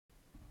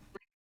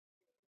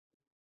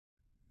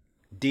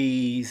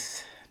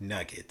D's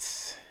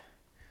Nuggets.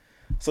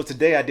 So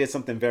today I did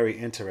something very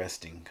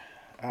interesting.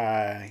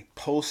 I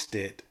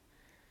posted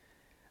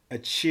a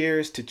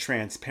cheers to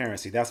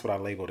transparency. That's what I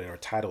labeled it or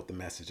titled the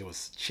message. It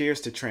was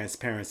cheers to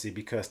transparency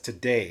because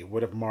today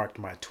would have marked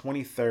my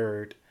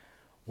 23rd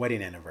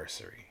wedding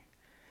anniversary.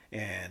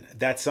 And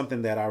that's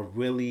something that I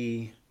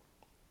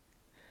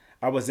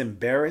was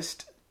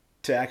embarrassed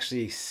to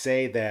actually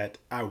say that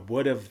I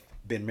would have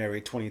been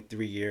married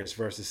 23 years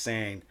versus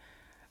saying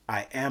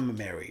I am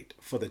married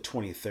for the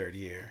 23rd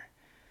year,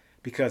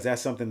 because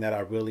that's something that I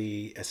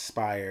really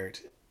aspired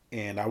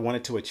and I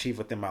wanted to achieve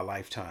within my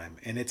lifetime.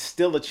 And it's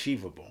still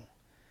achievable.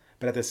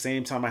 But at the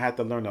same time, I had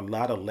to learn a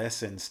lot of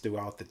lessons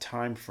throughout the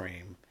time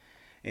frame.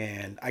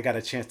 And I got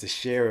a chance to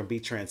share and be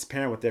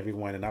transparent with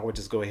everyone. And I would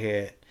just go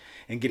ahead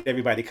and get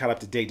everybody caught up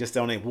to date just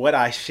on what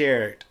I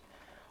shared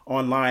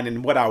online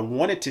and what I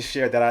wanted to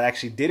share that I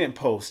actually didn't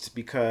post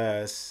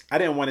because I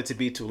didn't want it to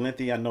be too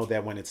lengthy. I know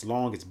that when it's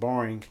long, it's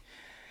boring,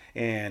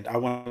 and I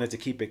wanted to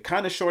keep it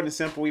kind of short and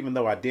simple, even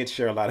though I did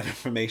share a lot of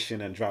information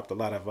and dropped a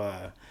lot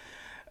of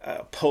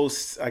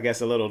posts, I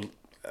guess a little,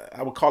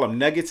 I would call them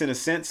nuggets in a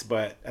sense,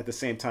 but at the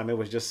same time, it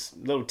was just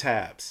little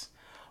tabs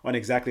on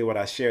exactly what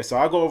I shared. So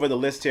I'll go over the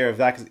list here of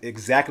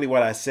exactly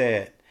what I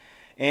said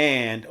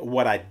and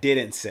what I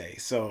didn't say.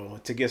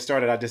 So to get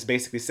started, I just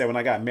basically said when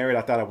I got married,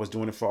 I thought I was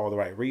doing it for all the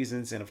right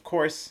reasons. And of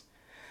course,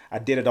 I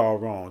did it all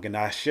wrong. And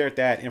I shared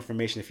that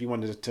information. If you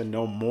wanted to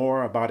know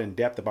more about in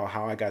depth about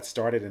how I got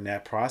started in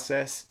that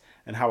process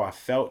and how I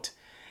felt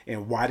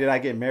and why did I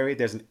get married,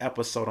 there's an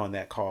episode on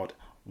that called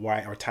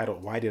Why or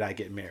titled Why Did I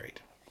Get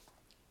Married?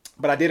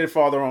 But I did it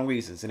for all the wrong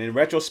reasons. And in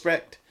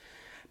retrospect,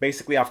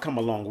 basically I've come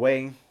a long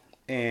way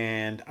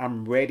and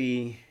I'm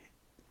ready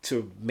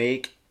to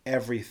make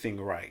everything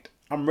right.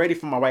 I'm ready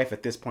for my wife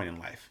at this point in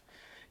life.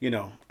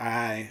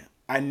 I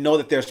know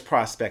that there's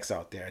prospects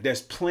out there.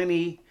 There's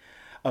plenty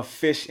of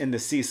fish in the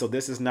sea, so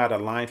this is not a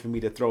line for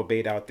me to throw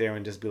bait out there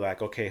and just be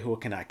like, okay, who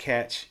can I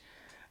catch?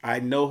 I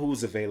know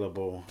who's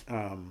available.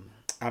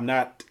 I'm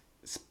not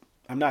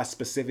I'm not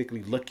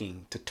specifically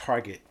looking to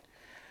target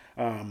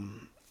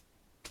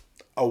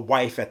a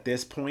wife at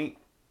this point.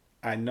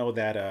 I know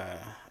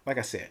that like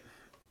I said,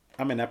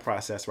 I'm in that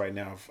process right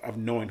now of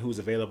knowing who's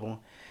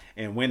available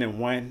and when and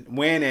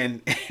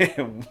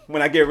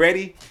when I get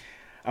ready,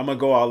 I'm gonna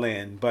go all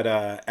in. But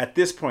at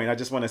this point, I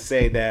just want to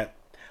say that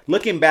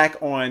looking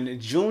back on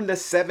June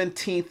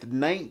 17th,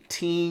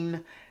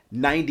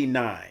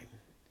 1999,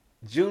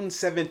 June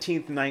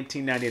 17th,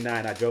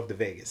 1999, I drove to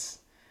Vegas.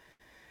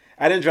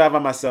 I didn't drive by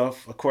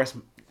myself. Of course,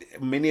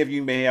 many of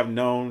you may have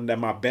known that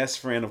my best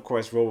friend, of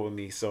course, rode with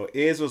me. So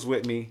Iz was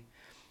with me.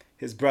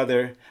 His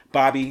brother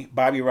Bobby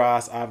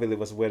Ross, obviously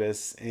was with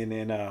us, and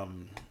then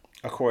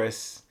of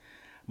course,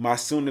 my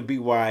soon-to-be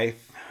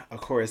wife, of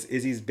course,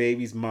 Izzy's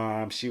baby's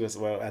mom. She was,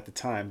 well, at the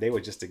time they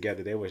were just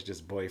together. They was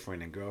just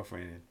boyfriend and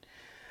girlfriend, and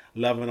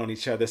loving on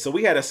each other. So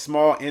we had a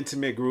small,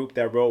 intimate group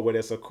that rode with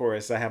us. Of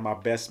course, I had my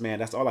best man.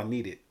 That's all I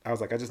needed. I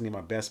was like, I just need my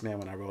best man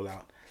when I roll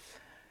out.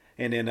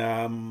 And then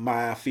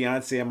my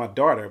fiance and my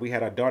daughter. We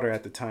had our daughter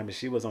at the time, and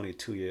she was only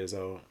 2 years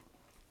old.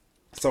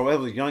 So it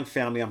was a young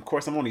family. Of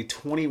course, I'm only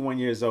 21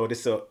 years old.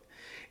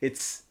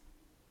 It's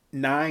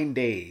 9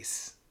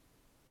 days.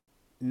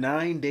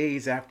 9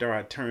 days after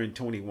I turned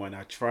 21,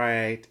 I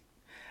tried.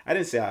 I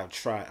didn't say I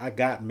tried. I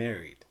got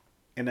married,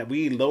 and that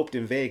we eloped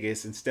in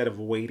Vegas instead of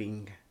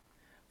waiting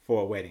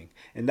for a wedding.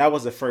 And that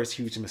was the first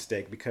huge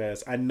mistake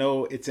because I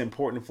know it's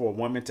important for a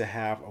woman to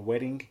have a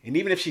wedding. And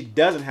even if she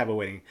doesn't have a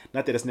wedding,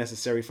 not that it's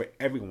necessary for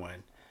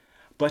everyone,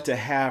 but to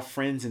have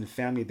friends and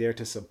family there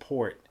to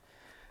support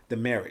the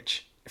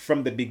marriage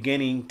from the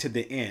beginning to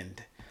the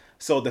end.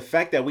 So the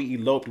fact that we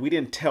eloped, we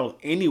didn't tell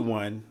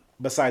anyone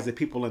besides the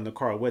people in the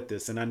car with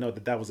us. And I know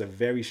that that was a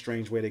very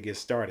strange way to get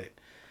started.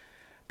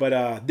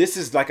 But this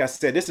is, like I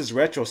said, this is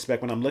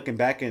retrospect when I'm looking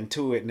back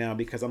into it now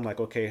because I'm like,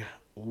 okay,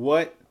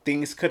 what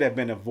things could have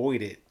been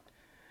avoided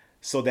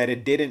so that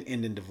it didn't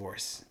end in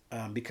divorce?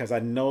 Because I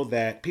know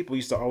that people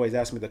used to always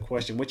ask me the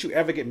question, would you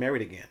ever get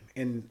married again?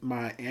 And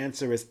my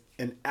answer is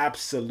an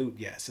absolute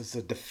yes. It's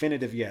a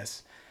definitive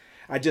yes.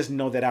 I just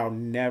know that I'll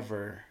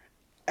never,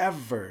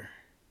 ever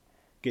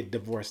get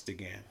divorced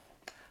again.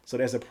 So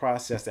there's a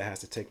process that has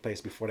to take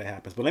place before that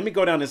happens. But let me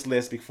go down this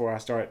list before I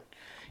start,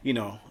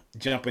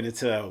 jumping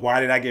into why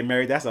did I get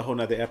married. That's a whole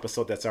nother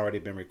episode that's already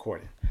been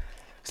recorded.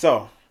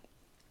 So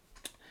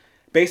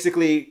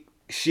basically,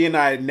 she and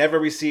I never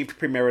received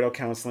premarital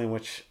counseling,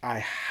 which I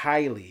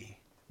highly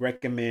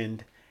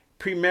recommend.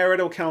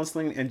 Premarital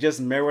counseling and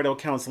just marital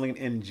counseling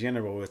in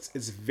general.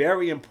 It's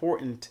very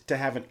important to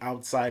have an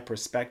outside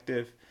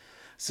perspective,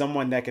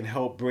 someone that can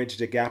help bridge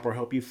the gap or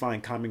help you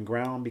find common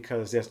ground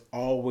because there's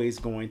always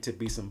going to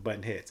be some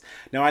button heads.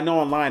 Now I know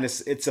online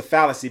it's a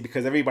fallacy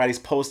because everybody's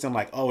posting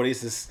like, oh,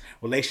 this is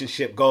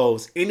relationship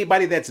goals.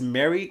 Anybody that's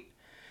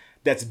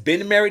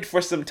been married for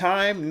some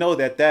time know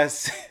that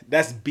that's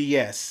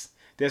BS.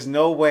 There's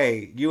no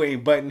way you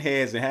ain't butting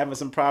heads and having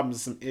some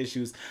problems, some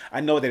issues.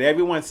 I know that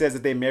everyone says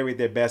that they married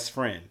their best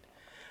friend,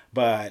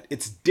 but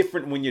it's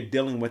different when you're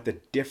dealing with a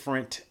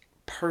different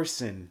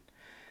person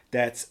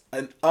that's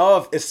an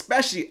of,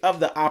 especially of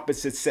the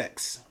opposite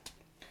sex.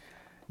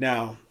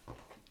 Now,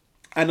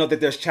 I know that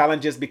there's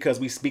challenges because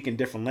we speak in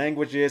different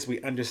languages,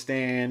 we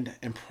understand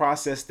and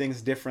process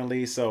things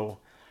differently. So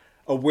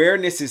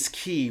awareness is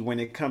key when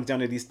it comes down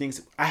to these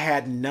things. I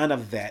had none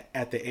of that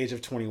at the age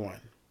of 21.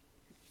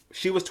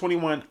 She was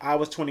 21, I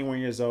was 21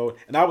 years old,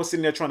 and I was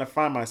sitting there trying to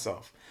find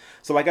myself.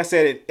 So, like I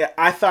said,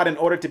 I thought in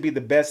order to be the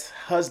best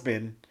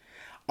husband,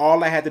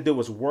 all I had to do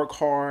was work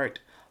hard,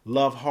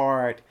 love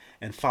hard,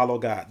 and follow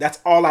God. That's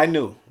all I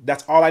knew.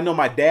 That's all I know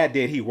my dad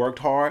did. He worked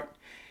hard,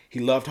 he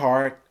loved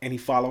hard, and he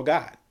followed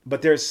God.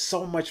 But there's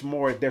so much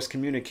more. There's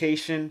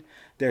communication,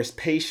 there's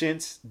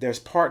patience, there's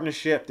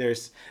partnership,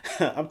 there's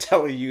I'm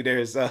telling you,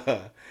 there's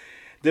a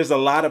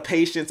lot of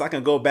patience. I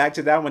can go back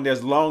to that one.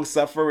 There's long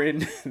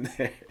suffering.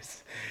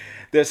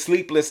 There's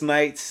sleepless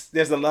nights.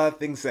 There's a lot of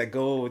things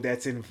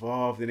that's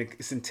involved and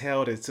it's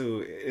entailed into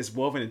it's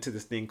woven into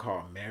this thing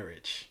called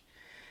marriage.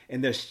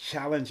 And there's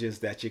challenges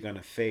that you're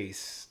gonna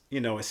face,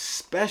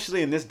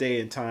 especially in this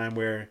day and time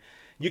where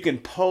you can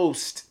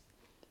post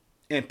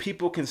and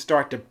people can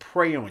start to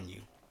prey on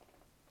you.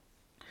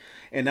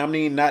 And I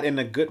mean, not in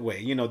a good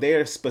way.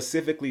 They're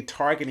specifically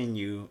targeting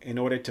you in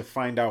order to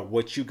find out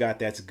what you got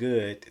that's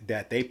good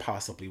that they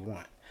possibly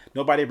want.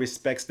 Nobody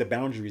respects the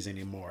boundaries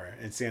anymore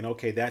and saying,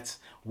 okay, that's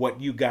what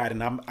you got.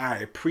 And I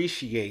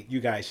appreciate you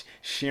guys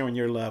sharing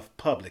your love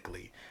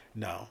publicly.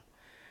 No.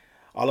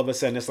 All of a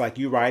sudden, it's like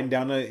you riding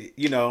down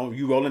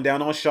you rolling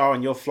down on Shaw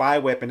and your fly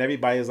whip, and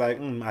everybody's like,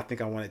 I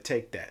think I want to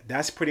take that.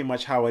 That's pretty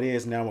much how it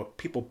is now with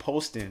people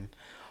posting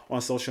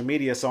on social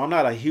media. So I'm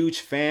not a huge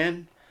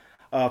fan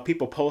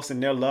people posting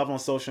their love on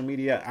social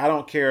media. I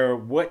don't care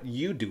what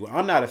you do.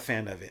 I'm not a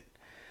fan of it.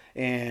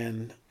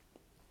 And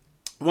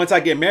once I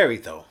get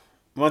married, though,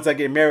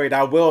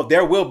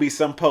 there will be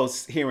some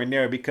posts here and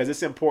there because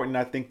it's important,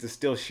 I think, to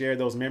still share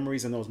those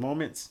memories and those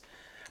moments.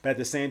 But at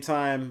the same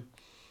time,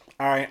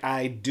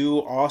 I do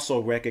also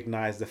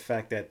recognize the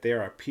fact that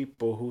there are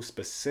people who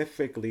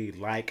specifically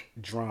like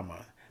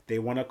drama. They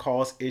want to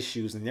cause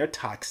issues and they're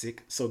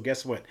toxic. So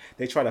guess what?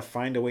 They try to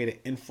find a way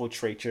to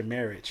infiltrate your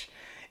marriage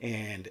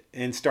and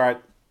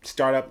start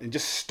up and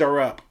just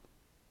stir up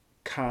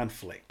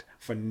conflict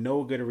for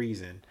no good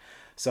reason.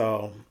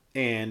 So,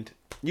 and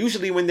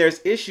usually when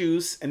there's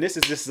issues, and this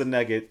is a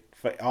nugget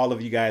for all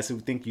of you guys who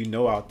think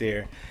out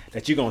there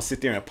that you're gonna sit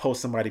there and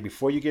post somebody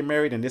before you get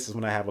married, and this is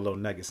when I have a little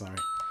nugget, sorry.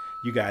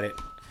 You got it.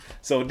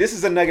 So this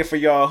is a nugget for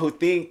y'all who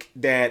think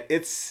that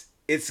it's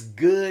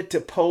good to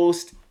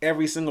post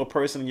every single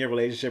person in your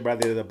relationship,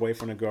 whether they're the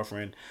boyfriend or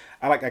girlfriend.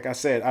 Like I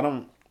said, I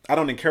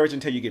don't encourage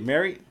until you get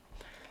married.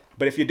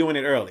 But if you're doing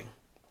it early,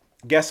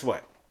 guess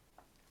what?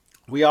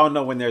 We all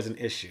know when there's an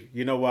issue.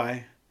 You know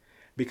why?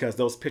 Because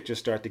those pictures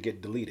start to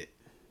get deleted.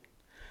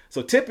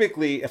 So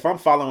typically, if I'm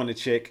following a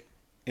chick,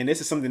 and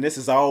this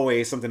is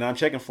always something I'm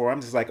checking for,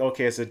 I'm just like,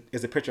 okay, is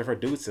a picture of her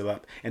dude still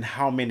up, and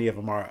how many of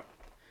them are up?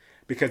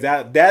 Because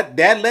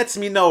that lets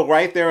me know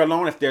right there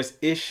alone if there's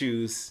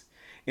issues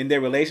in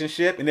their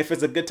relationship, and if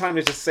it's a good time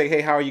to just say,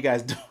 hey, how are you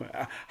guys doing?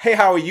 Hey,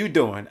 how are you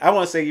doing? I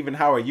want to say even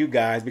how are you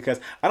guys,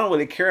 because I don't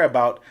really care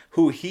about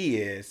who he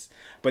is,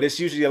 but it's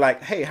usually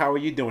like, hey, how are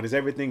you doing? Is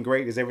everything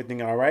great? Is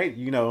everything all right?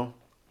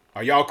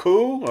 Are y'all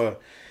cool? Or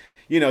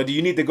do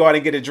you need to go out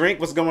and get a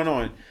drink? What's going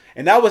on?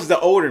 And that was the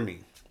older me.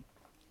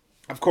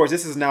 Of course,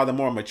 this is now the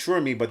more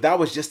mature me, but that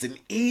was just an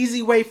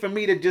easy way for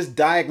me to just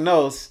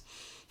diagnose,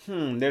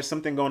 there's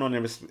something going on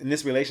in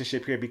this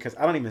relationship here, because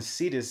I don't even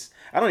see this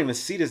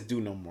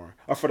dude no more.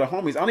 Or for the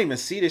homies, I don't even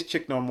see this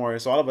chick no more.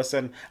 So all of a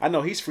sudden, I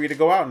know he's free to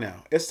go out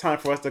now. It's time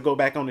for us to go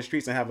back on the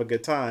streets and have a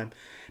good time,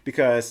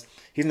 because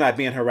he's not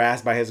being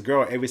harassed by his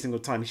girl every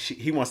single time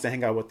he wants to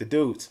hang out with the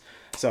dudes.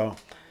 So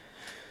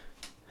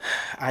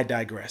I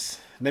digress.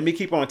 Let me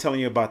keep on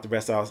telling you about the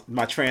rest of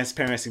my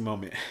transparency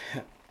moment.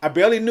 I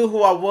barely knew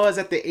who I was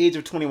at the age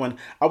of 21.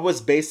 I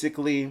was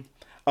basically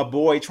a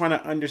boy trying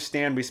to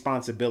understand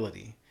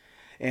responsibility.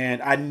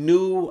 And I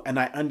knew and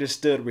I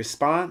understood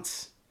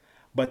response,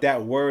 but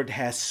that word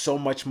has so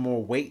much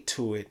more weight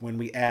to it when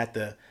we add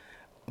the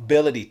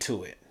ability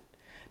to it.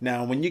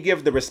 Now, when you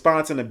give the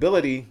response and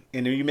ability,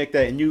 and you make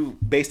that, and you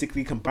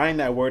basically combine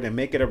that word and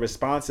make it a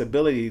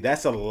responsibility,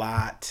 that's a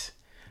lot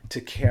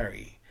to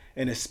carry.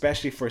 And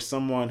especially for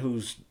someone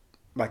who's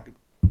like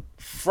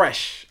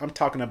fresh, I'm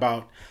talking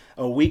about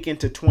a week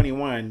into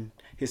 21,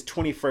 his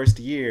 21st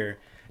year,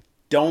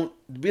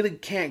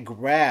 can't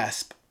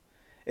grasp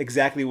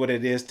exactly what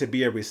it is to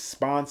be a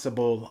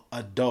responsible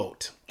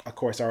adult. Of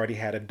course, I already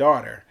had a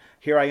daughter.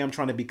 Here I am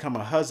trying to become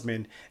a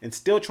husband and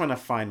still trying to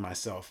find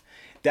myself.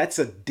 That's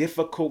a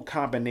difficult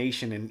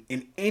combination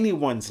in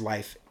anyone's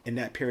life in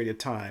that period of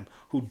time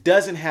who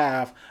doesn't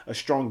have a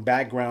strong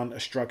background, a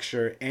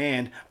structure,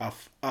 and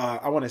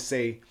I want to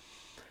say,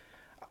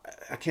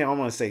 I don't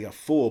want to say a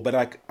fool, but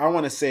I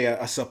want to say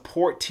a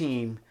support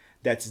team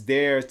that's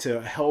there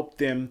to help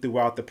them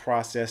throughout the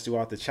process,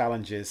 throughout the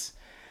challenges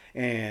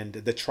and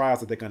the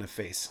trials that they're going to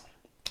face.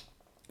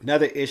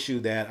 Another issue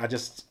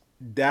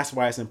that's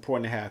why it's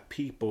important to have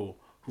people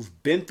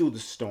who've been through the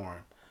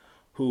storm,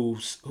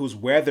 who's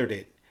weathered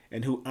it,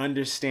 and who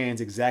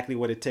understands exactly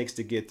what it takes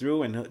to get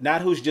through, and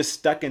not who's just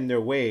stuck in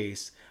their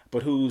ways,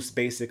 but who's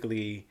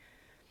basically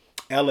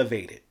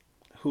elevated,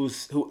 who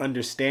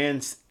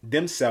understands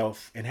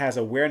themselves and has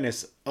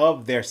awareness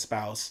of their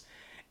spouse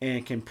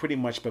and can pretty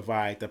much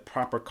provide the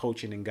proper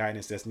coaching and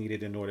guidance that's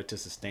needed in order to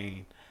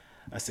sustain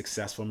a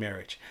successful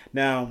marriage.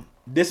 Now,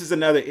 this is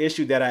another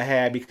issue that I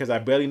had because I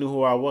barely knew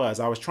who I was.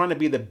 I was trying to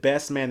be the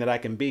best man that I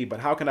can be, but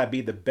how can I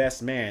be the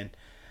best man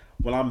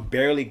when I'm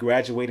barely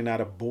graduating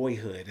out of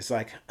boyhood? It's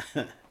like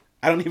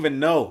I don't even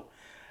know.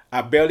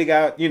 I barely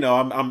got,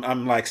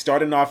 I'm like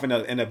starting off in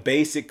a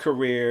basic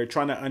career,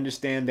 trying to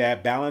understand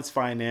that, balance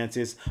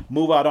finances,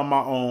 move out on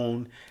my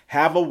own,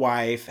 have a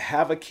wife,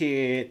 have a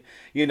kid,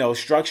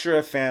 structure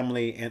a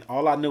family, and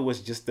all I knew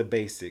was just the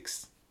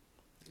basics.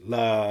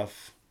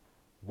 Love,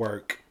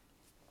 work,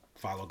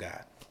 follow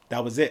God.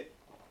 That was it.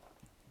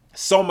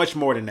 So much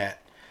more than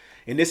that.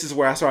 And this is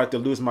where I started to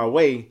lose my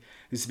way,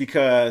 is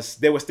because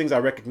there was things I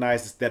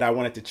recognized that I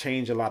wanted to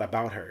change a lot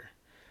about her.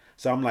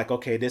 So I'm like,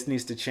 okay, this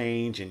needs to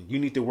change and you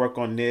need to work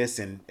on this.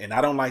 And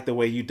I don't like the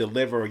way you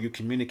deliver or you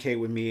communicate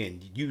with me,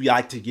 and you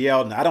like to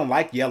yell. And I don't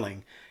like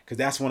yelling because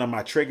that's one of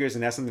my triggers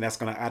and that's something that's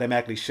going to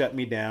automatically shut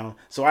me down.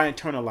 So I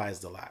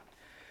internalized a lot.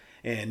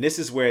 And this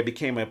is where it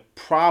became a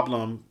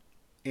problem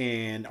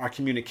in our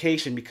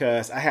communication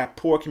because I had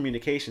poor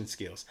communication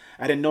skills.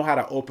 I didn't know how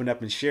to open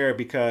up and share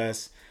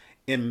because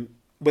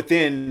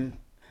within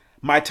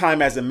my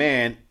time as a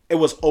man, it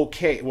was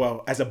okay.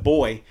 Well, as a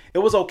boy, it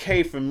was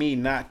okay for me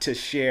not to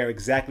share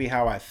exactly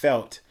how I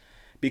felt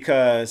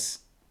because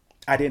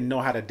I didn't know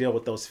how to deal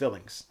with those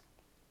feelings.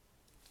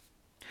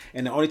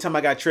 And the only time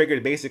I got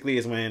triggered basically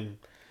is when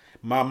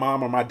my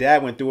mom or my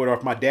dad went through it, or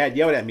if my dad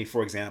yelled at me,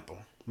 for example.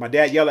 My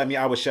dad yelled at me,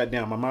 I would shut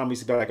down. My mom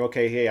used to be like,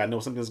 okay, hey, I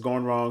know something's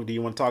going wrong. Do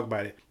you want to talk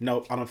about it?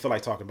 No, I don't feel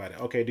like talking about it.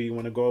 Okay, do you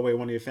want to go away to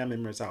one of your family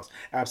members' house?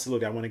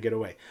 Absolutely, I want to get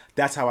away.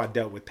 That's how I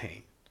dealt with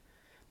pain.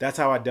 That's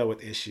how I dealt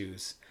with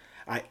issues.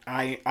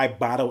 I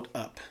bottled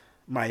up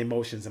my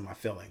emotions and my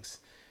feelings.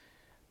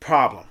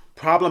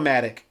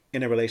 Problematic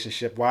in a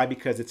relationship. Why?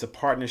 Because it's a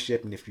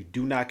partnership, and if you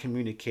do not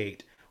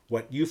communicate,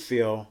 what you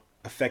feel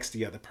affects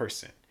the other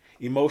person.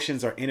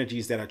 Emotions are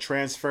energies that are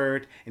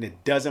transferred, and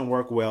it doesn't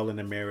work well in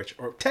a marriage,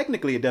 or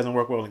technically it doesn't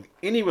work well in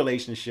any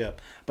relationship,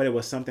 but it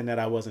was something that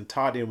I wasn't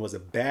taught, and was a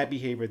bad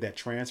behavior that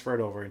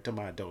transferred over into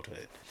my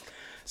adulthood.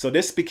 So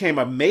this became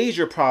a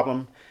major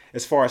problem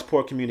as far as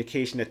poor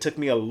communication. It took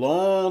me a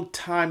long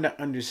time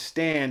to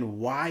understand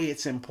why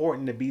it's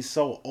important to be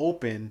so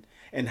open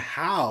and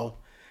how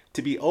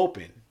to be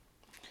open.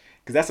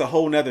 Because that's a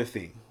whole nother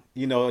thing.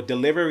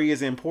 Delivery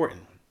is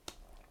important.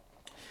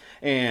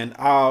 And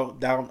I'll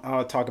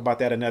talk about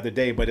that another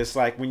day. But it's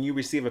like when you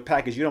receive a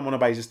package, you don't want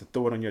nobody just to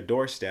throw it on your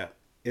doorstep.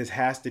 It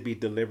has to be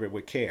delivered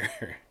with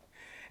care.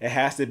 It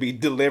has to be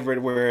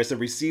delivered where it's a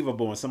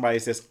receivable and somebody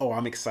says, oh,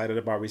 I'm excited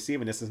about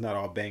receiving this. It's not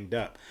all banged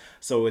up.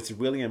 So it's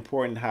really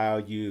important how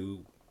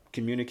you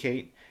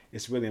communicate.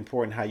 It's really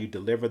important how you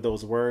deliver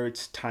those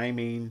words,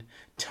 timing,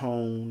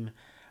 tone,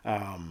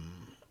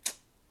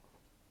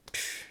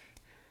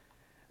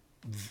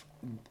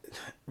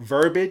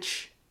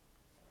 verbiage,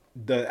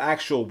 the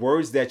actual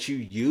words that you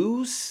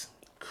use,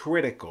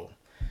 critical.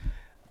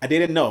 I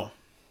didn't know.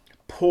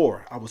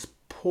 Poor. I was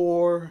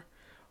poor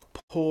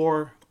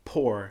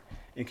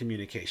in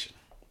communication.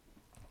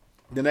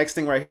 The next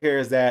thing right here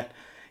is that,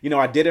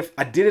 I did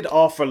it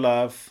all for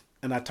love,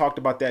 and I talked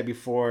about that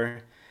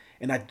before,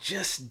 and I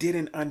just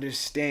didn't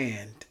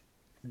understand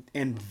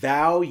and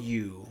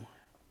value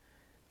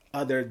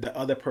the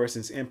other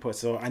person's input.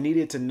 So I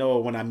needed to know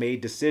when I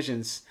made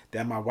decisions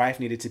that my wife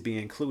needed to be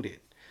included.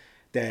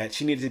 That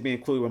she needed to be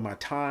included with my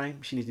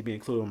time. She needed to be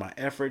included with my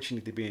effort. She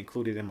needed to be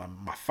included in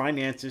my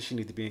finances. She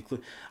needed to be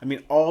included. I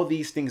mean, all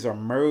these things are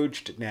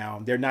merged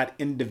now. They're not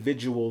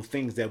individual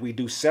things that we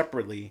do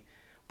separately.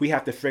 We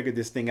have to figure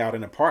this thing out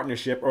in a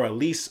partnership, or at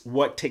least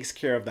what takes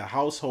care of the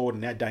household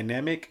and that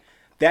dynamic.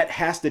 That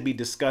has to be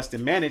discussed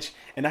and managed.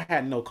 And I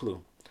had no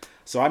clue.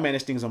 So I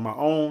managed things on my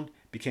own,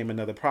 became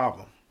another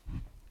problem.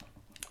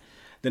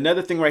 The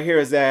another thing right here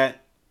is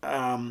that,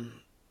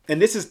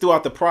 and this is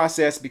throughout the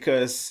process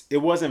because it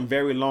wasn't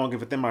very long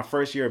within my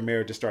first year of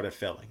marriage it started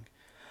failing.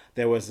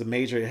 There was a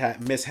major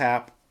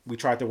mishap. We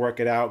tried to work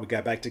it out. We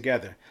got back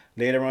together.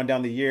 Later on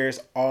down the years,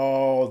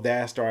 all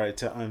that started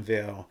to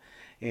unveil,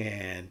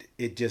 and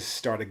it just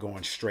started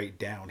going straight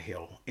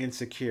downhill.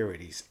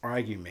 Insecurities,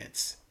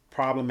 arguments,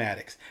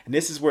 problematics. And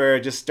this is where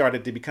it just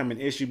started to become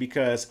an issue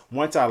because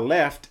once I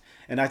left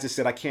and I just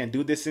said I can't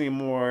do this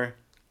anymore,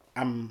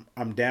 I'm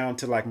down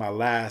to like my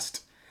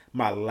last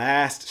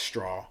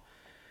straw.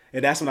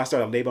 And that's when I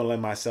started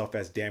labeling myself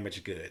as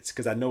damaged goods,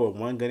 because I know at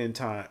one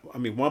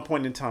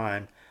point in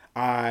time,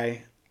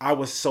 I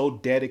was so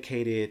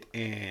dedicated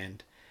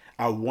and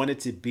I wanted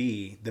to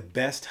be the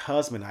best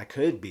husband I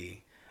could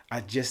be.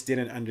 I just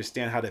didn't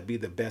understand how to be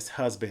the best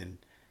husband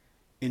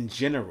in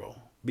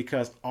general,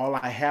 because all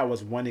I had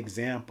was one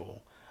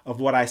example of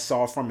what I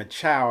saw from a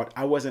child.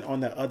 I wasn't on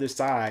the other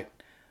side,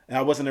 and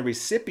I wasn't a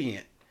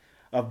recipient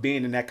of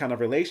being in that kind of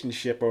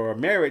relationship or a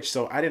marriage,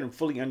 so I didn't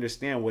fully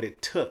understand what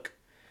it took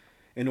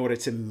in order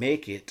to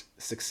make it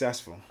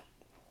successful.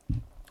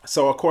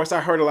 So, of course,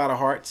 I hurt a lot of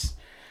hearts.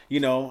 You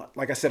know,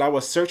 like I said, I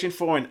was searching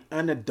for an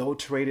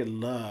unadulterated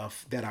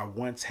love that I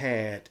once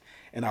had,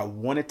 and I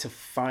wanted to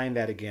find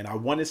that again. I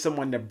wanted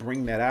someone to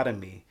bring that out of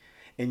me,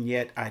 and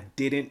yet I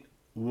didn't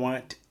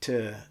want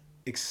to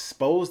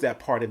expose that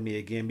part of me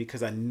again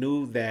because I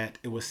knew that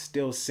it was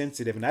still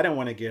sensitive and I didn't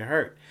want to get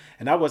hurt.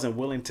 And I wasn't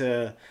willing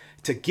to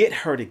get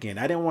hurt again.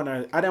 I didn't want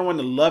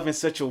to love in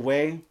such a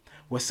way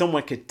where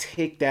someone could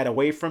take that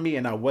away from me,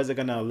 and I wasn't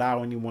going to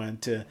allow anyone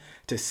to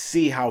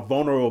see how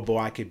vulnerable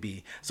I could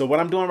be. So what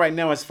I'm doing right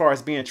now as far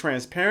as being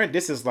transparent,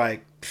 this is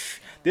like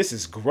this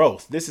is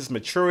growth. This is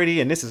maturity,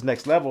 and this is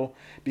next level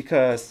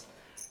because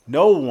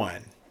no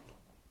one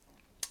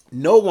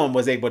no one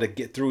was able to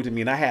get through to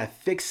me, and I had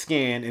thick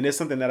skin, and it's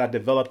something that I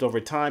developed over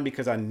time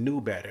because I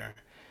knew better.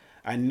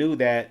 I knew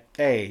that,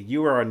 hey,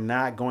 you are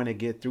not going to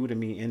get through to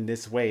me in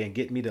this way and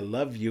get me to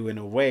love you in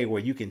a way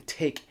where you can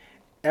take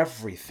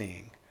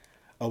everything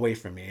away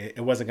from me.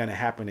 It wasn't going to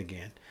happen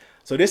again.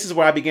 So this is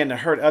where I began to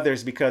hurt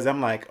others because I'm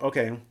like,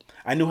 okay,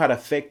 I knew how to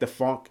fake the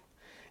funk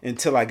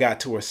until I got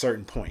to a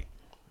certain point.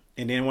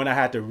 And then when I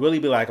had to really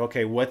be like,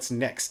 okay, what's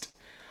next?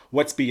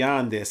 What's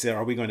beyond this?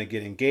 Are we going to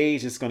get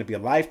engaged? It's going to be a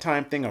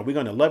lifetime thing. Are we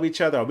going to love each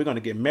other? Are we going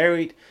to get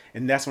married?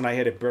 And that's when I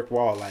hit a brick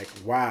wall like,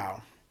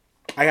 wow,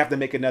 I have to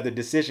make another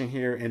decision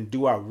here. And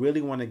do I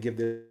really want to give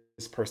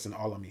this person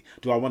all of me?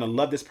 Do I want to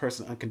love this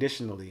person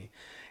unconditionally?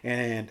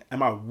 And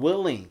am I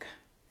willing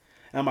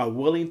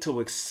to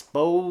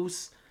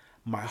expose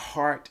my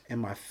heart and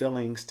my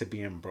feelings to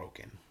being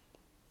broken?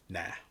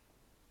 Nah.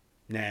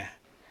 I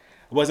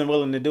wasn't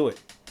willing to do it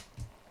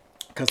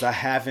because I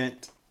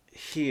haven't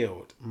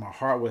healed. My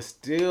heart was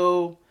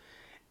still,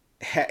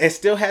 it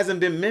still hasn't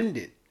been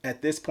mended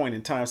at this point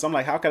in time. So I'm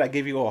like, how could I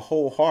give you a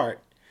whole heart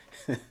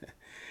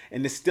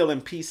and it's still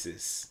in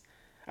pieces?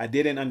 I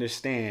didn't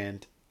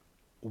understand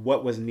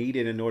what was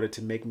needed in order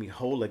to make me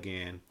whole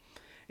again.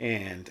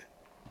 And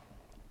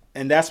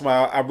that's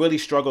why I really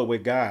struggled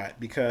with God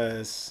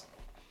because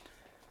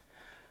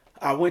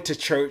I went to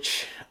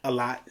church a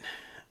lot.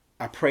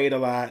 I prayed a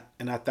lot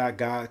and I thought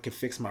God could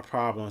fix my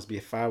problems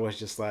if I was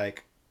just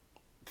like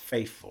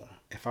faithful.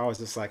 If I was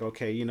just like,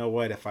 okay, you know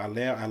what? If I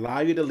allow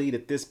you to lead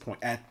at this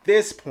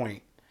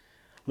point,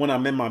 when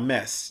I'm in my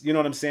mess, you know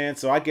what I'm saying?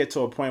 So I get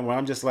to a point where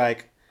I'm just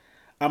like,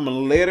 I'm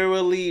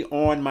literally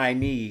on my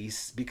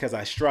knees because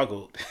I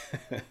struggled.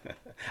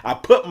 I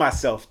put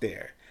myself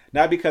there,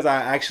 not because I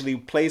actually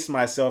placed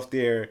myself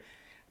there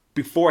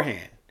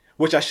beforehand,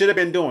 which I should have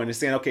been doing, and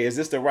saying, okay, is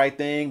this the right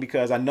thing?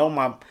 Because I know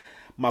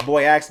my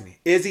boy asked me.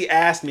 Izzy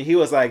asked me. He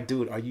was like,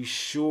 dude, are you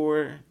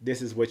sure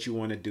this is what you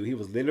want to do? He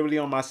was literally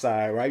on my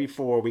side right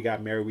before we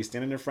got married. We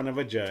standing in front of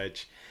a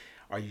judge.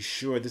 Are you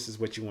sure this is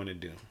what you want to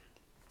do?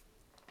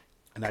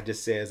 And I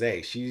just says,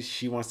 hey,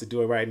 she wants to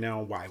do it right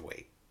now. Why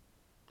wait?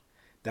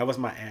 That was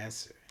my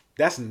answer.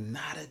 That's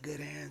not a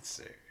good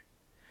answer.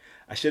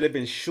 I should have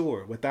been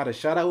sure, without a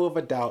shadow of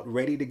a doubt,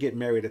 ready to get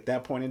married at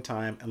that point in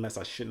time, unless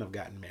I shouldn't have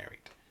gotten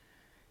married.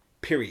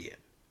 Period.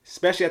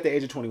 Especially at the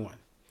age of 21.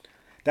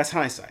 That's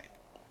hindsight.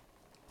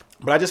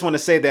 But I just want to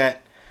say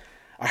that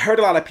I heard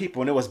a lot of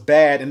people and it was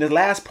bad. And the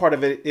last part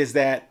of it is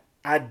that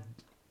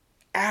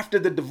after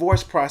the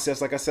divorce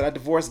process, like I said, I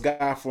divorced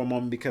God for a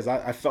moment because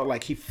I felt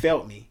like he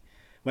felt me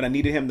when I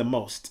needed him the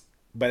most.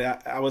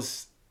 But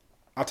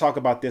I'll talk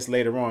about this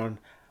later on,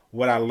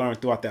 what I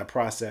learned throughout that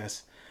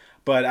process.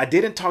 But I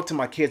didn't talk to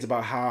my kids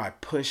about how I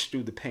pushed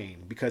through the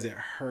pain because it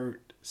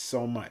hurt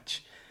so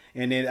much.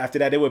 And then after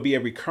that, it would be a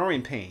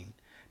recurring pain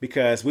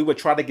because we would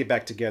try to get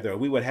back together. Or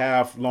we would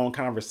have long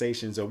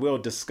conversations or we'll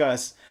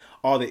discuss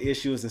all the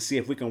issues and see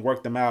if we can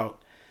work them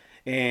out.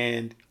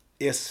 And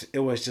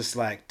it was just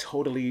like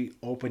totally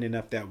opening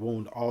up that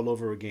wound all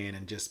over again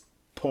and just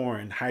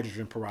pouring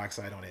hydrogen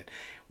peroxide on it.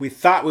 We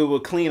thought we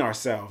would clean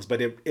ourselves,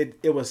 but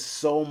it was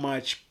so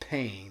much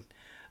pain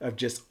of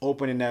just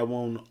opening that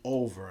wound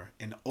over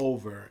and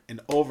over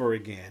and over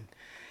again.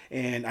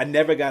 And I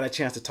never got a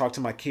chance to talk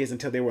to my kids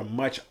until they were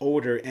much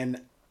older.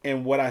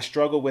 And what I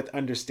struggled with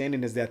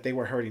understanding is that they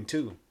were hurting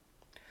too.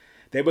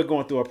 They were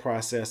going through a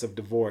process of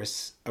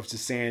divorce, of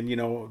just saying,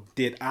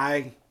 did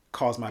I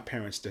cause my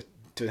parents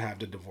to have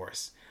the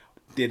divorce?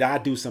 Did I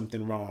do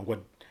something wrong?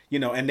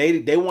 And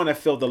they want to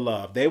feel the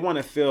love. They want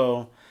to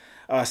feel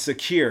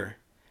secure.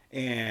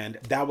 And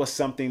that was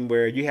something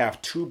where you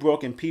have two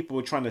broken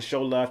people trying to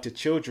show love to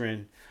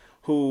children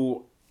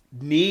who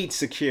need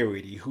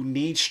security, who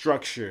need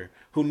structure,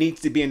 who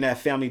needs to be in that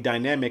family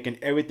dynamic, and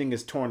everything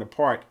is torn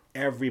apart.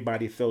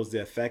 Everybody feels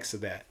the effects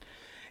of that.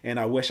 And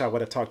I wish I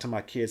would have talked to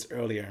my kids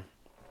earlier.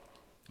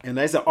 And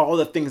these are all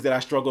the things that I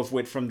struggled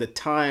with from the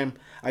time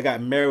I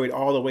got married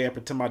all the way up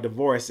until my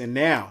divorce. And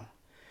now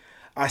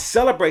I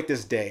celebrate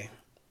this day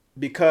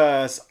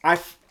because I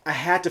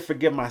had to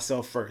forgive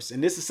myself first.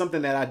 And this is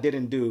something that I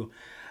didn't do.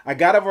 I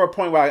got over a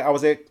point where I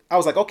was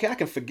like, okay, I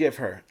can forgive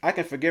her. I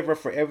can forgive her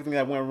for everything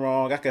that went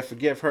wrong. I can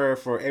forgive her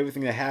for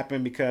everything that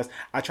happened because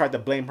I tried to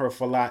blame her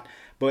for a lot.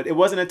 But it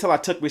wasn't until I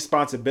took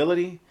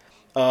responsibility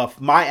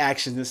of my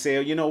actions and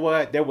said, you know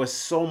what, there was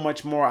so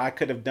much more I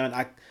could have done.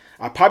 I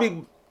I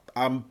probably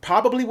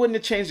wouldn't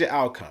have changed the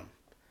outcome.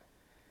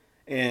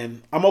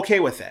 And I'm okay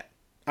with that.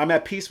 I'm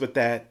at peace with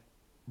that.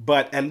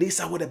 But at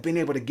least I would have been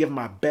able to give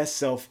my best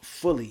self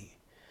fully.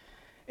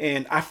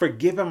 And I've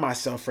forgiven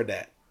myself for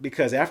that.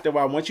 Because after a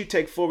while, once you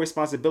take full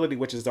responsibility,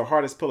 which is the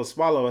hardest pill to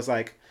swallow, it's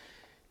like,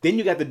 then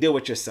you got to deal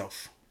with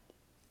yourself.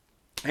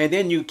 And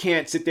then you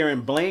can't sit there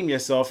and blame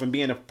yourself and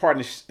be in a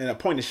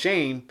point of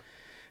shame,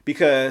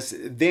 because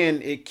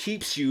then it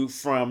keeps you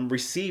from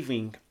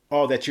receiving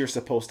all that you're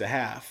supposed to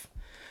have.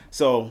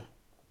 So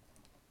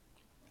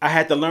I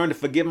had to learn to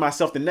forgive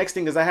myself. The next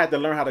thing is I had to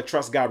learn how to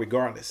trust God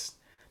regardless.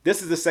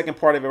 This is the second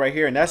part of it right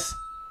here, and that's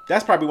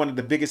probably one of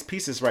the biggest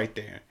pieces right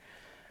there.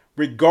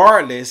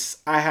 Regardless,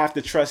 I have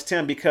to trust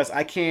him, because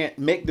I can't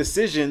make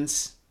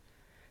decisions,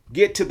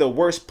 get to the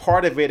worst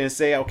part of it and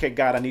say, okay,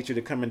 God, I need you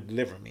to come and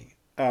deliver me.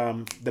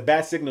 The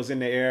bat signal's in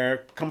the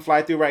air. Come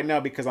fly through right now,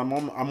 because I'm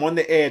on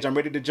the edge. I'm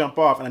ready to jump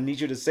off and I need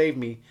you to save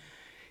me.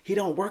 He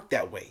don't work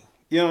that way.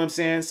 You know what I'm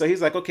saying? So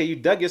he's like, okay, you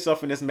dug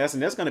yourself in this mess,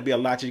 and there's going to be a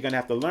lot you're going to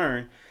have to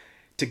learn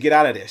to get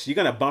out of this. You're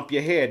going to bump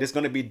your head. It's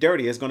going to be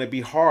dirty. It's going to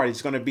be hard.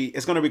 It's going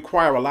to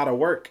require a lot of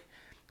work.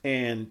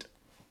 And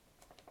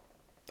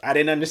I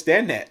didn't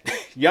understand that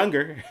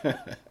younger.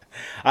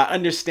 I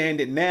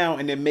understand it now,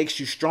 and it makes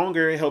you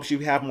stronger. It helps you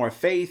have more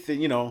faith.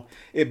 And,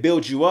 it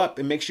builds you up.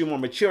 It makes you more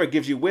mature. It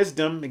gives you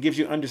wisdom. It gives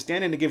you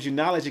understanding. It gives you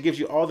knowledge. It gives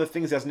you all the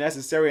things that's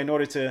necessary in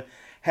order to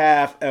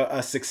have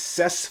a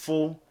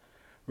successful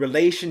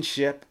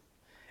relationship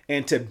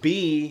and to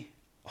be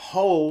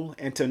whole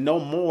and to know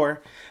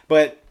more.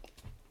 But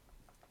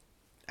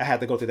I had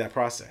to go through that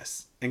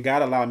process, and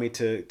God allowed me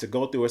to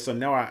go through it. So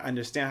now I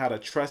understand how to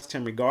trust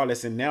him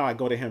regardless. And now I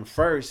go to him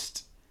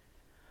first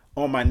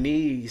on my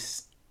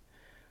knees,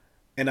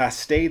 and I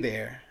stay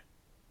there.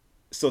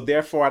 So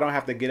therefore, I don't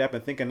have to get up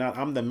and thinking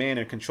I'm the man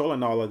and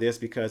controlling all of this,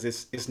 because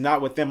it's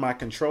not within my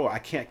control. I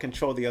can't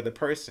control the other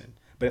person.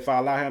 But if I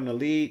allow him to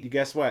lead, you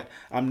guess what?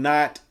 I'm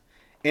not.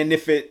 And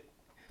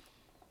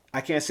I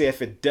can't say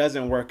if it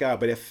doesn't work out,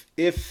 but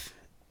if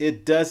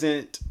it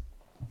doesn't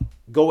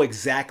go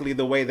exactly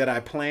the way that I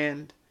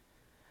planned,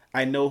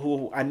 I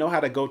know how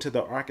to go to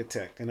the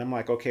architect, and I'm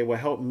like, okay, well,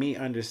 help me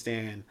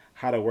understand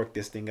how to work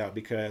this thing out,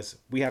 because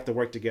we have to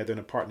work together in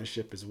a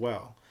partnership as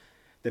well.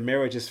 The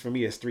marriage is, for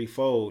me, is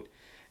threefold.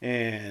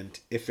 And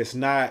if it's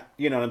not,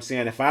 you know what I'm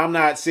saying? If I'm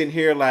not sitting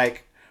here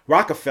like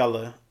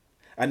Rockefeller,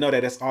 I know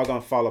that it's all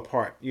going to fall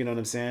apart. You know what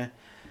I'm saying?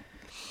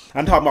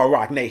 I'm talking about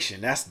Rock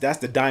Nation. That's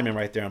the diamond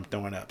right there I'm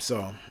throwing up.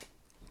 So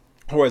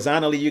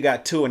horizontally, you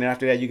got two, and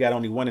after that, you got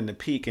only one in the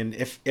peak. And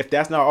if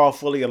that's not all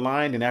fully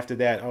aligned, and after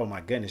that, oh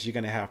my goodness, you're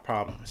going to have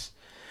problems.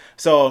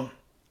 So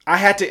I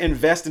had to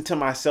invest into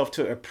myself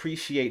to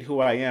appreciate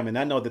who I am. And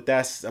I know that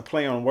that's a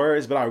play on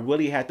words, but I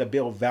really had to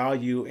build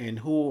value in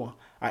who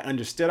I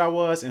understood I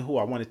was and who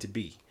I wanted to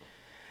be.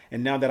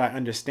 And now that I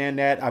understand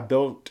that, I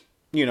built,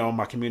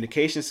 my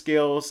communication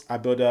skills. I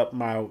built up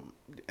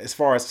as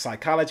far as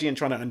psychology and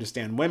trying to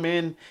understand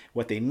women,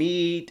 what they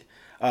need,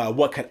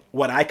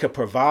 what I could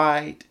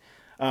provide,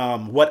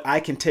 what I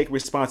can take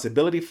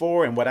responsibility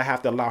for, and what I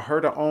have to allow her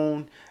to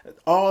own.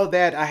 All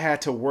that I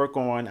had to work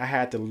on. I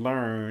had to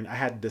learn. I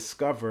had to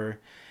discover,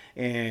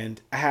 and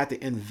I had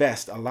to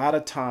invest a lot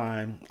of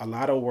time, a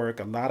lot of work,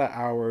 a lot of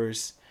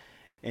hours.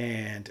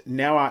 And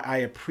now I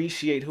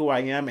appreciate who I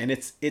am, and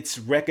it's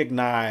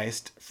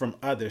recognized from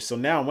others. So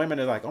now women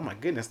are like, oh my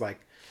goodness, like,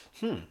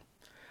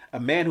 a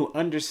man who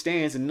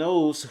understands and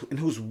knows and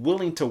who's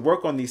willing to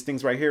work on these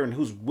things right here and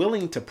who's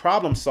willing to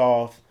problem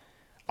solve.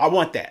 I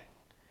want that.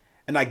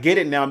 And I get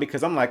it now,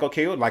 because I'm like,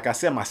 okay, like I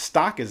said, my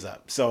stock is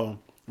up. So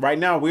right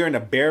now we're in a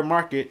bear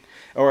market,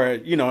 or,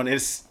 and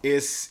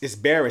it's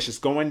bearish. It's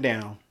going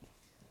down.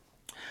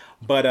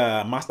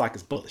 But my stock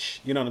is bullish.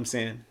 You know what I'm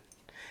saying?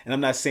 And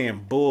I'm not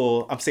saying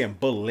bull, I'm saying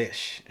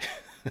bullish.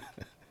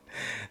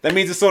 That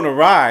means it's on the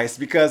rise,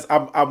 because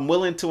I'm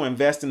willing to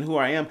invest in who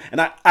I am. And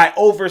I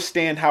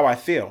understand how I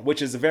feel,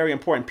 which is a very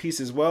important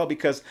piece as well,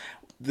 because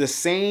the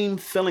same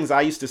feelings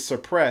I used to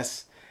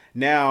suppress,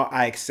 now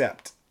I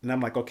accept. And I'm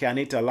like, okay, I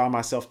need to allow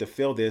myself to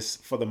feel this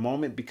for the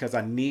moment, because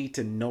I need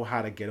to know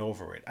how to get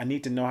over it. I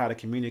need to know how to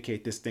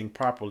communicate this thing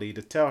properly,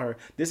 to tell her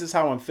this is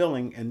how I'm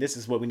feeling and this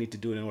is what we need to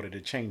do in order to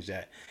change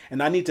that.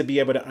 And I need to be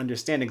able to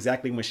understand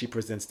exactly when she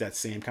presents that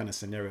same kind of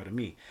scenario to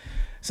me.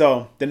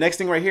 So the next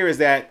thing right here is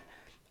that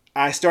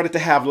I started to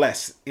have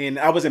less, and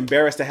I was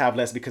embarrassed to have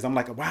less, because I'm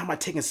like, why am I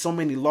taking so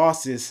many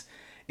losses?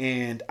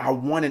 And I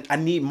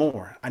need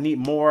more.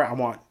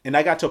 And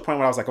I got to a point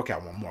where I was like, okay, I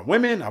want more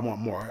women. I want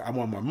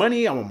more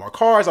money. I want more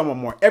cars. I want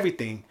more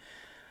everything.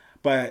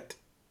 But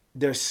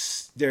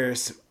there's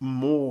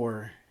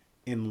more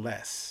in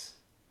less.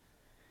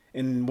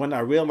 And when I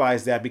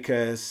realized that,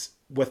 because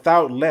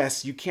without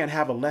less, you can't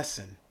have a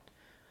lesson.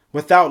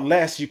 Without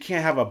less, you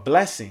can't have a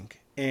blessing.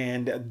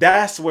 And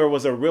that's where it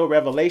was a real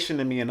revelation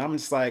to me. And I'm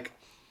just like,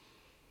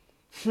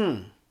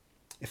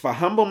 if I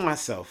humble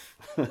myself,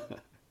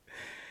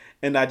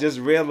 and I just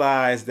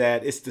realized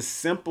that it's the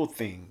simple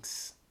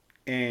things,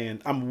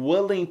 and I'm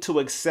willing to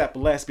accept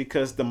less,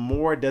 because the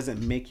more doesn't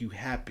make you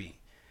happy.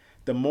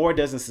 the more it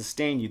doesn't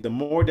sustain you, the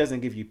more it doesn't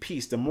give you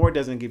peace, the more it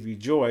doesn't give you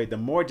joy, the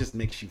more it just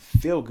makes you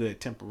feel good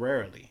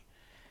temporarily.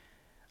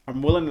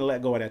 I'm willing to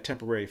let go of that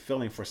temporary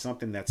feeling for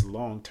something that's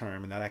long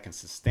term and that I can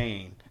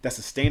sustain, that's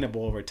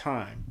sustainable over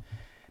time.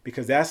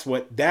 Because that's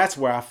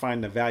where I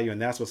find the value, and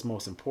that's what's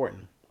most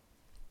important.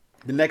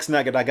 The next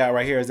nugget I got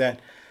right here is that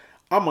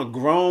I'm a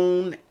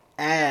grown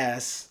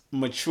ass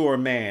mature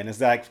man. It's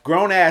like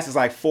grown ass is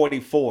like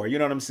 44. You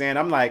know what I'm saying?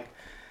 I'm like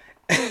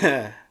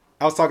I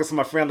was talking to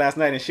my friend last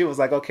night and she was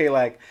like, okay,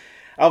 like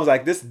I was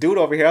like, this dude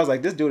over here, I was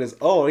like, this dude is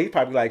old. He's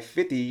probably like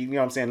 50, you know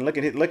what I'm saying? Look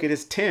at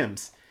his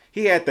Timbs.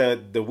 He had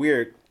the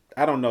weird,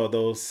 I don't know,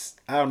 those,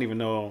 I don't even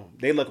know.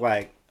 They look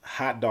like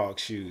hot dog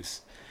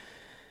shoes.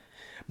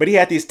 But he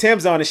had these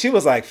Timbs on and she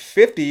was like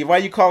 50. Why are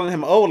you calling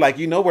him old? Like,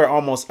 we're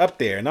almost up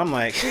there. And I'm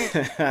like,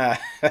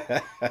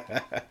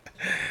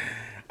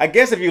 I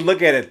guess if you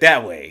look at it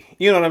that way,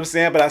 you know what I'm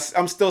saying. But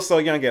I'm still so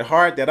young at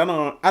heart that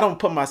I don't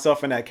put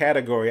myself in that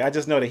category. I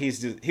just know that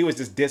he was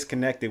just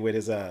disconnected with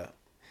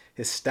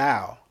his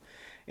style,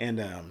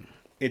 and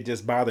it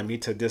just bothered me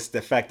to just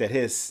the fact that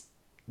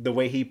the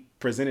way he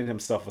presented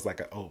himself was like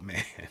an old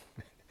man.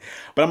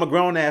 But I'm a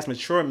grown ass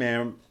mature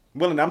man.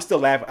 Willing, I'm still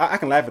laughing. I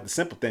can laugh at the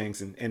simple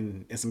things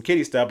and some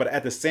kiddie stuff, but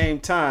at the same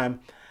time,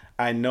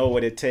 I know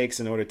what it takes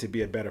in order to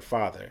be a better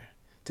father,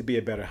 to be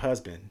a better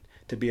husband,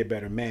 to be a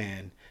better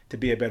man, to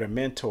be a better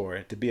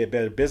mentor, to be a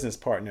better business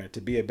partner,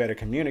 to be a better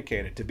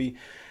communicator, to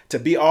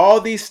be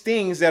all these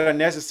things that are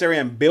necessary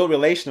and build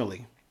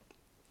relationally.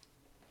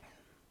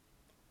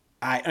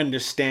 I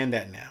understand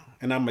that now.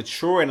 And I'm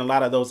mature in a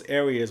lot of those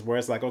areas where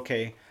it's like,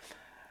 okay,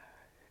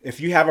 if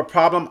you have a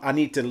problem, I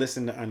need to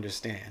listen to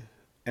understand.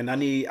 And I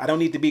don't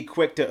need to be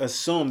quick to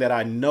assume that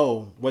I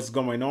know what's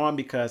going on,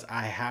 because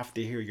I have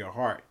to hear your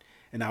heart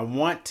and I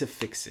want to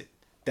fix it.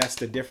 That's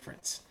the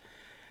difference.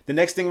 The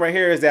next thing right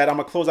here is that I'm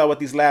going to close out with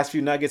these last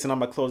few nuggets and I'm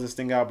going to close this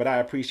thing out. But I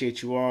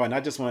appreciate you all. And I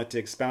just wanted to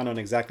expound on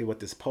exactly what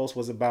this post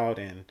was about,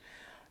 and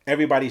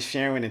everybody's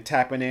sharing and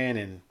tapping in.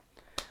 And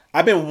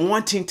I've been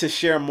wanting to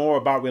share more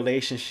about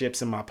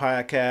relationships in my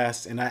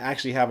podcast. And I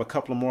actually have a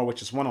couple more,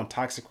 which is one on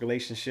toxic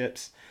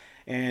relationships.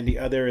 And the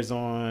other is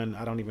on,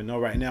 I don't even know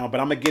right now, but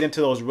I'm going to get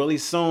into those really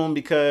soon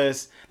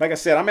because, like I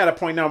said, I'm at a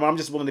point now where I'm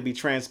just willing to be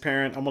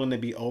transparent. I'm willing to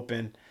be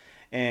open.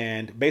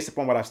 And based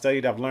upon what I've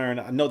studied, I've learned,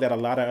 I know that a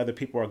lot of other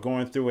people are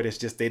going through it. It's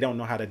just they don't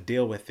know how to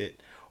deal with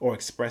it or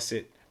express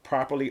it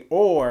properly,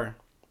 or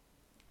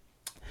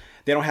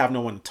they don't have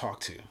no one to talk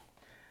to.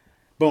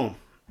 Boom.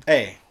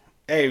 Hey,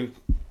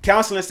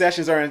 counseling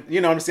sessions are,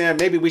 you know what I'm saying?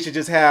 Maybe we should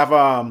just have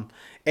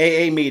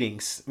AA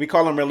meetings. We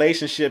call them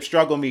relationship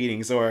struggle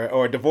meetings,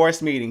 or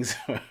divorce meetings,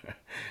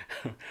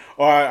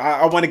 or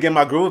I want to get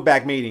my groove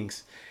back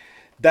meetings.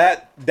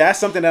 That's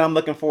something that I'm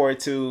looking forward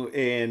to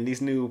in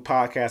these new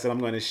podcasts that I'm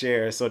going to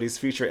share. So these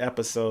future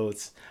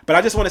episodes. But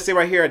I just want to say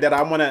right here that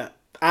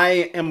I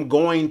am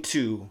going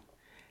to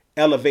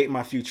elevate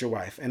my future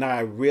wife. And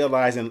I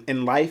realize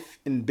in life,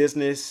 in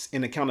business,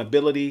 in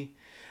accountability,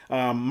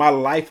 my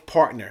life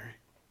partner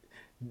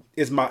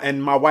is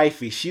my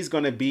wifey. She's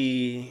going to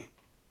be,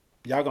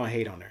 y'all going to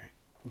hate on her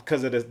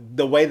because of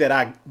the way that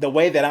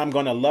I'm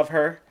going to love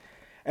her,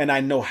 and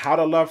I know how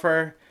to love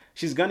her.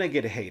 She's going to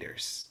get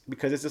haters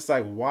because it's just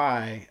like,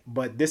 why?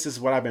 But this is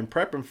what I've been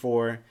prepping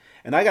for.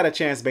 And I got a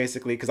chance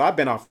basically because I've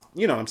been off,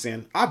 you know what I'm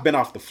saying? I've been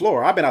off the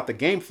floor. I've been out the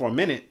game for a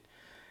minute.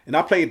 And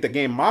I played the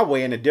game my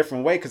way in a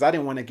different way because I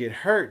didn't want to get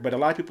hurt. But a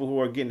lot of people who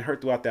are getting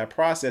hurt throughout that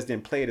process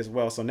didn't play it as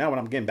well. So now when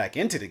I'm getting back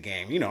into the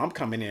game, I'm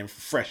coming in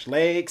fresh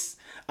legs.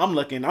 I'm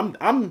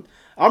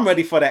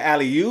ready for the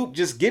alley-oop.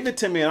 Just give it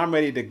to me and I'm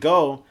ready to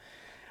go.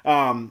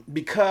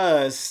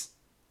 Because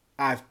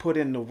I've put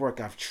in the work.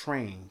 I've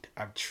trained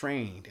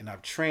and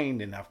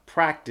I've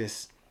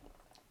practiced.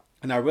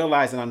 And I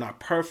realize that I'm not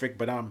perfect,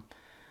 but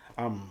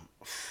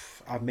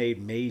I've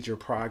made major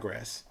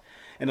progress.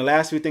 And the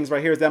last few things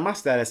right here is that my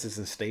status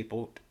isn't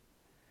stapled.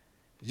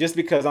 Just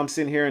because I'm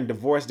sitting here in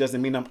divorce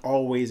doesn't mean I'm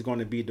always going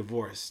to be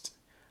divorced.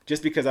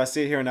 Just because I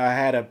sit here and I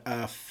had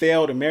a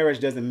failed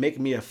marriage doesn't make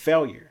me a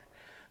failure.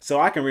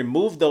 So I can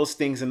remove those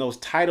things and those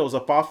titles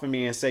up off of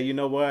me and say, you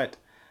know what?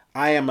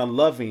 I am a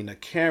loving, a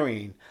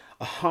caring,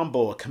 a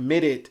humble, a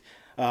committed,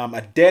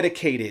 a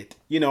dedicated,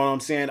 you know what I'm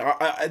saying?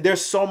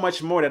 There's so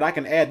much more that I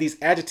can add.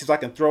 These adjectives I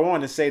can throw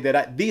on and say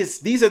that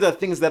these are the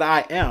things that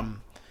I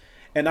am.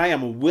 And I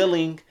am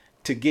willing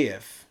to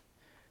give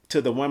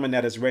to the woman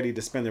that is ready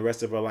to spend the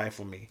rest of her life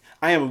with me.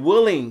 I am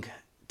willing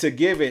to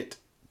give it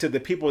to the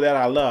people that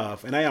I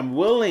love. And I am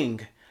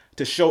willing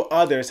to show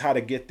others how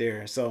to get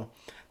there. So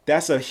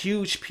that's a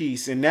huge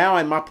piece. And now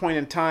in my point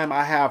in time,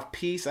 I have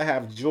peace, I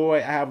have joy,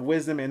 I have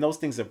wisdom, and those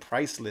things are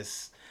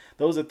priceless.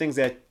 Those are things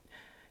that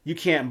you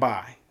can't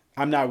buy.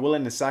 I'm not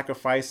willing to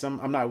sacrifice them.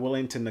 I'm not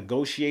willing to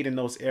negotiate in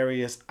those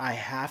areas. I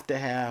have to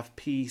have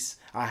peace.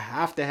 I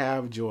have to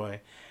have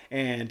joy.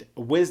 And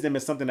wisdom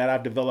is something that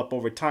I've developed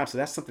over time. So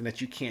that's something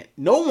that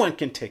no one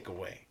can take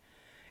away.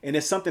 And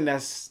it's something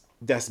that's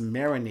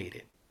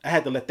marinated. I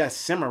had to let that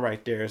simmer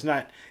right there. It's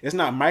not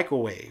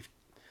microwaved.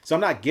 So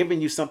I'm not giving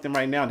you something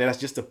right now that's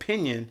just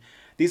opinion.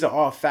 These are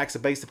all facts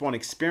based upon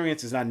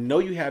experiences. And I know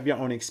you have your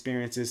own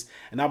experiences,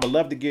 and I would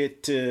love to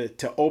get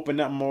to open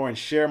up more and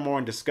share more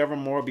and discover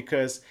more,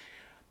 because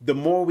the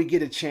more we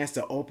get a chance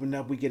to open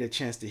up, we get a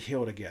chance to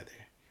heal together.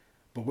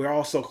 But we're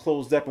all so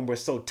closed up and we're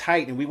so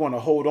tight, and we want to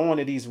hold on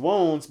to these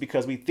wounds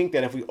because we think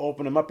that if we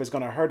open them up, it's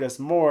going to hurt us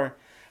more.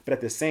 But at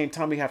the same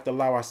time, we have to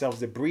allow ourselves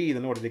to breathe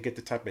in order to get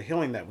the type of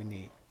healing that we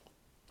need.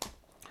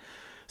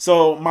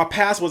 So my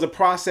past was a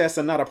process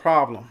and not a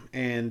problem.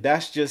 And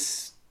that's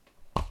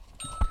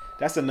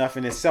enough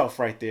in itself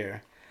right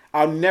there.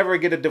 I'll never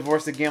get a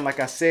divorce again,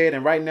 like I said.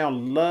 And right now,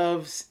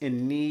 love's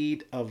in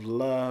need of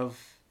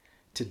love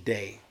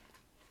today.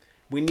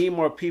 We need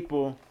more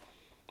people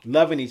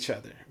loving each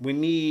other. We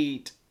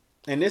need,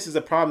 and this is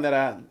a problem that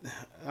I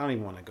don't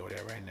even want to go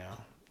there right now.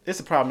 It's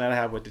a problem that I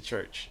have with the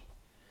church.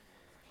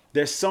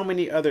 There's so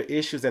many other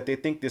issues that they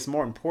think is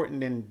more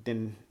important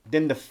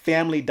than the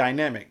family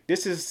dynamic.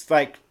 This is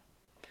like,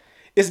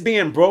 it's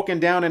being broken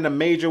down in a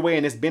major way,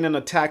 and it's been an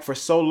attack for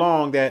so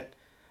long that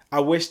I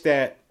wish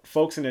that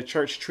folks in the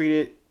church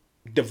treated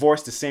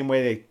divorce the same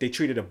way they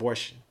treated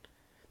abortion.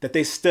 That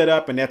they stood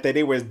up and that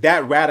they were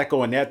that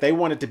radical and that they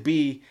wanted to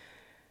be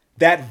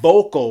that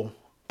vocal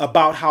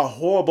about how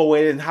horrible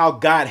it is and how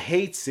God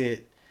hates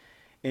it.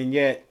 And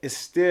yet it's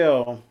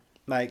still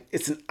like,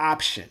 it's an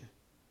option.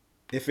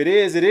 If it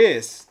is, it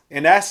is.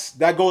 And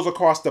that goes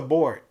across the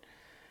board.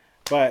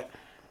 But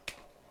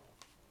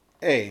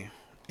hey,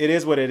 it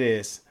is what it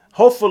is.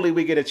 Hopefully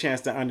we get a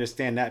chance to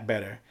understand that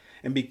better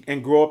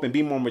and grow up and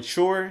be more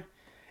mature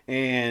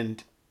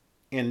and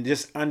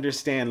just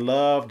understand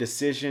love,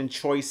 decision,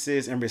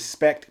 choices, and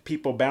respect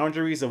people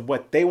boundaries of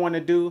what they want to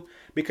do,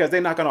 because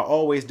they're not going to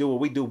always do what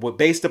we do, but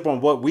based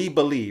upon what we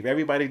believe.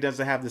 Everybody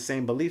doesn't have the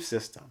same belief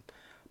system.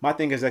 My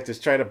thing is like,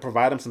 just try to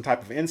provide them some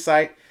type of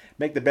insight,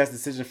 make the best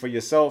decision for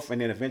yourself,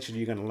 and then eventually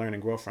you're going to learn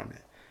and grow from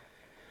it.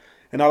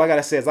 And all I got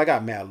to say is I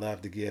got mad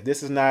love to give.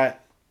 This is not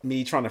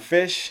me trying to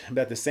fish,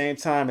 but at the same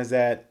time is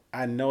that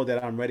I know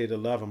that I'm ready to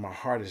love, and my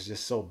heart is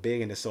just so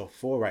big and it's so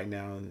full right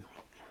now. And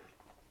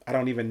I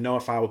don't even know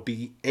if I will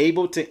be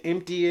able to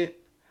empty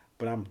it,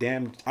 but I'm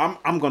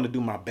going to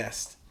do my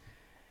best,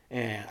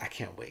 and I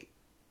can't wait.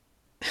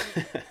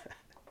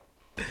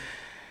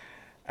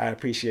 I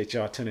appreciate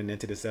y'all tuning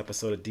into this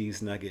episode of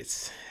D's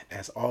Nuggets.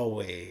 As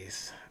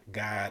always,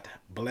 God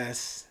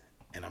bless,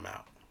 and I'm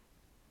out.